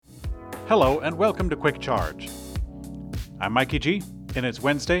Hello and welcome to Quick Charge. I'm Mikey G, and it's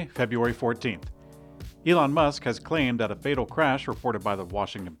Wednesday, February 14th. Elon Musk has claimed that a fatal crash reported by the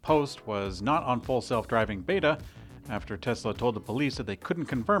Washington Post was not on full self-driving beta after Tesla told the police that they couldn't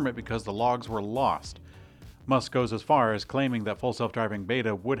confirm it because the logs were lost. Musk goes as far as claiming that full self-driving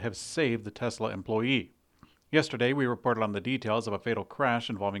beta would have saved the Tesla employee. Yesterday, we reported on the details of a fatal crash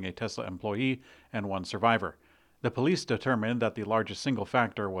involving a Tesla employee and one survivor. The police determined that the largest single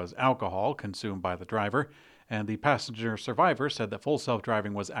factor was alcohol consumed by the driver, and the passenger survivor said that full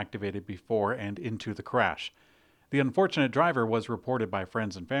self-driving was activated before and into the crash. The unfortunate driver was reported by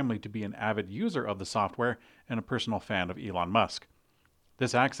friends and family to be an avid user of the software and a personal fan of Elon Musk.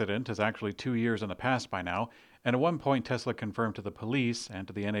 This accident is actually 2 years in the past by now, and at one point Tesla confirmed to the police and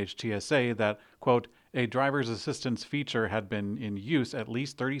to the NHTSA that, quote, a driver's assistance feature had been in use at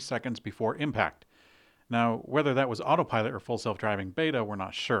least 30 seconds before impact. Now, whether that was autopilot or full self-driving beta, we're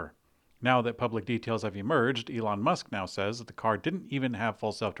not sure. Now that public details have emerged, Elon Musk now says that the car didn't even have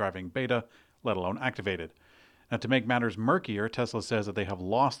full self-driving beta, let alone activated. Now, to make matters murkier, Tesla says that they have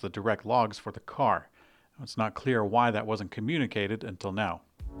lost the direct logs for the car. It's not clear why that wasn't communicated until now.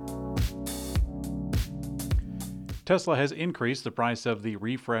 Tesla has increased the price of the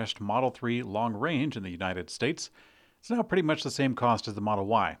refreshed Model 3 long range in the United States. It's now pretty much the same cost as the Model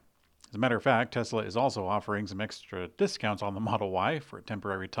Y. As a matter of fact, Tesla is also offering some extra discounts on the Model Y for a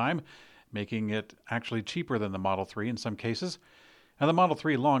temporary time, making it actually cheaper than the Model 3 in some cases. And the Model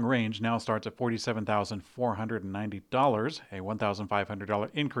 3 long range now starts at $47,490, a $1,500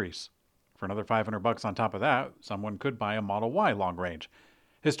 increase. For another $500 on top of that, someone could buy a Model Y long range.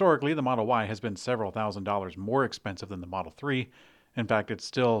 Historically, the Model Y has been several $1,000s more expensive than the Model 3. In fact, it's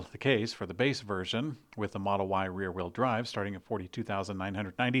still the case for the base version, with the Model Y rear-wheel drive starting at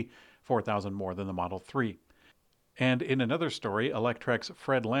 $42,990, $4,000 more than the Model 3. And in another story, Electrek's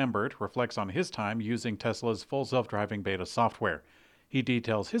Fred Lambert reflects on his time using Tesla's full self-driving beta software. He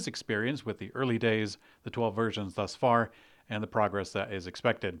details his experience with the early days, the 12 versions thus far, and the progress that is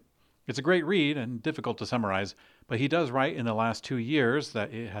expected. It's a great read and difficult to summarize, but he does write in the last 2 years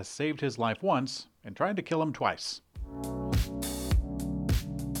that it has saved his life once and tried to kill him twice.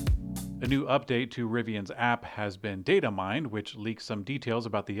 A new update to Rivian's app has been data mined, which leaks some details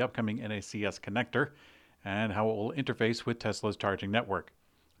about the upcoming NACS connector and how it will interface with Tesla's charging network.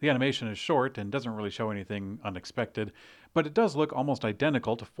 The animation is short and doesn't really show anything unexpected, but it does look almost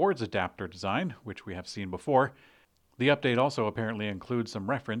identical to Ford's adapter design, which we have seen before. The update also apparently includes some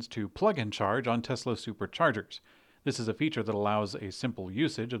reference to plug-in charge on Tesla superchargers. This is a feature that allows a simple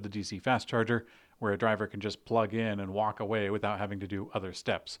usage of the DC fast charger, where a driver can just plug in and walk away without having to do other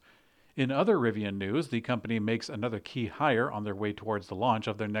steps. In other Rivian news, the company makes another key hire on their way towards the launch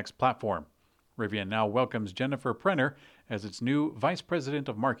of their next platform. Rivian now welcomes Jennifer Prenner as its new Vice President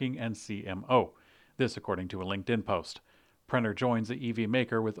of Marketing and CMO. This according to a LinkedIn post. Prenner joins the EV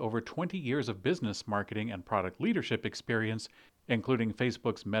maker with over 20 years of business, marketing, and product leadership experience, including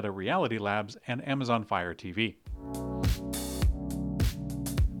Facebook's Meta Reality Labs and Amazon Fire TV.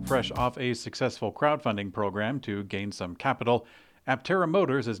 Fresh off a successful crowdfunding program to gain some capital, Aptera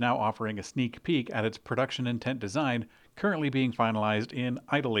Motors is now offering a sneak peek at its production intent design, currently being finalized in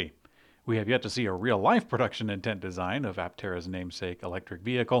Italy. We have yet to see a real-life production intent design of Aptera's namesake electric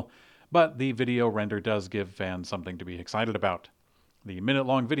vehicle, but the video render does give fans something to be excited about. The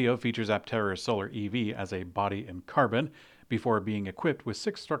minute-long video features Aptera's solar EV as a body in carbon, before being equipped with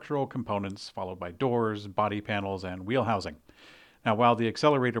 6 structural components, followed by doors, body panels, and wheel housing. Now, while the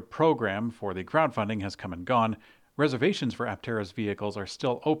accelerator program for the crowdfunding has come and gone, reservations for Aptera's vehicles are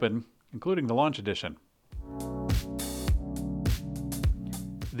still open, including the launch edition.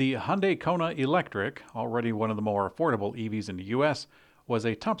 The Hyundai Kona Electric, already one of the more affordable EVs in the US, was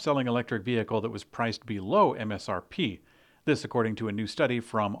a top-selling electric vehicle that was priced below MSRP. This according to a new study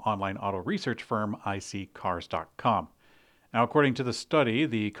from online auto research firm iSeeCars.com. Now, according to the study,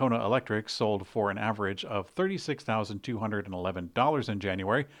 the Kona Electric sold for an average of $36,211 in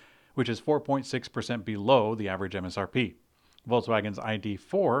January, which is 4.6% below the average MSRP. Volkswagen's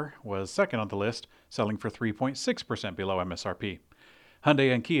ID.4 was second on the list, selling for 3.6% below MSRP.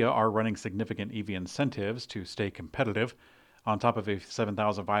 Hyundai and Kia are running significant EV incentives to stay competitive. On top of a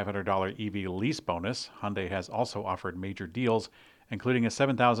 $7,500 EV lease bonus, Hyundai has also offered major deals, including a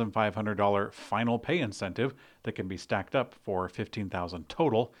 $7,500 final pay incentive that can be stacked up for $15,000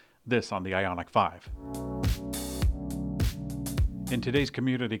 total, this on the Ioniq 5. In today's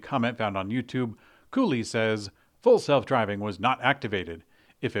community comment found on YouTube, Cooley says, "Full self-driving was not activated.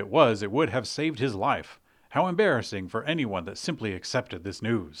 If it was, it would have saved his life. How embarrassing for anyone that simply accepted this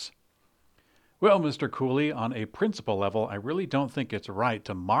news." Well, Mr. Cooley, on a principle level, I really don't think it's right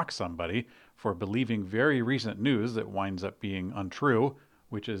to mock somebody for believing very recent news that winds up being untrue,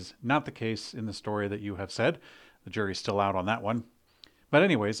 which is not the case in the story that you have said. The jury's still out on that one. But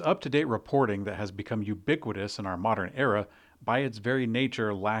anyways, up-to-date reporting that has become ubiquitous in our modern era, by its very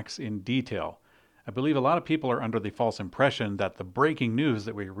nature, lacks in detail. I believe a lot of people are under the false impression that the breaking news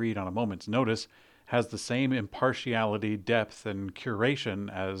that we read on a moment's notice has the same impartiality, depth, and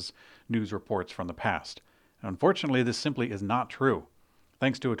curation as news reports from the past. Unfortunately, this simply is not true.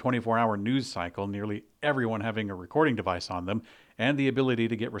 Thanks to a 24-hour news cycle, nearly everyone having a recording device on them, and the ability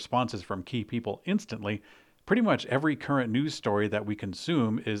to get responses from key people instantly, pretty much every current news story that we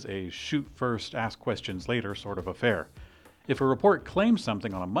consume is a shoot first, ask questions later sort of affair. If a report claims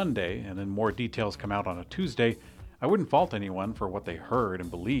something on a Monday and then more details come out on a Tuesday, I wouldn't fault anyone for what they heard and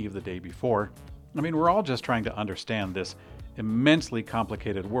believed the day before. I mean, we're all just trying to understand this immensely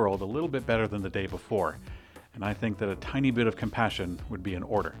complicated world a little bit better than the day before, and I think that a tiny bit of compassion would be in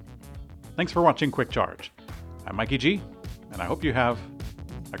order. Thanks for watching Quick Charge. I'm Mikey G, and I hope you have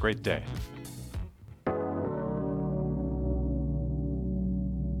a great day.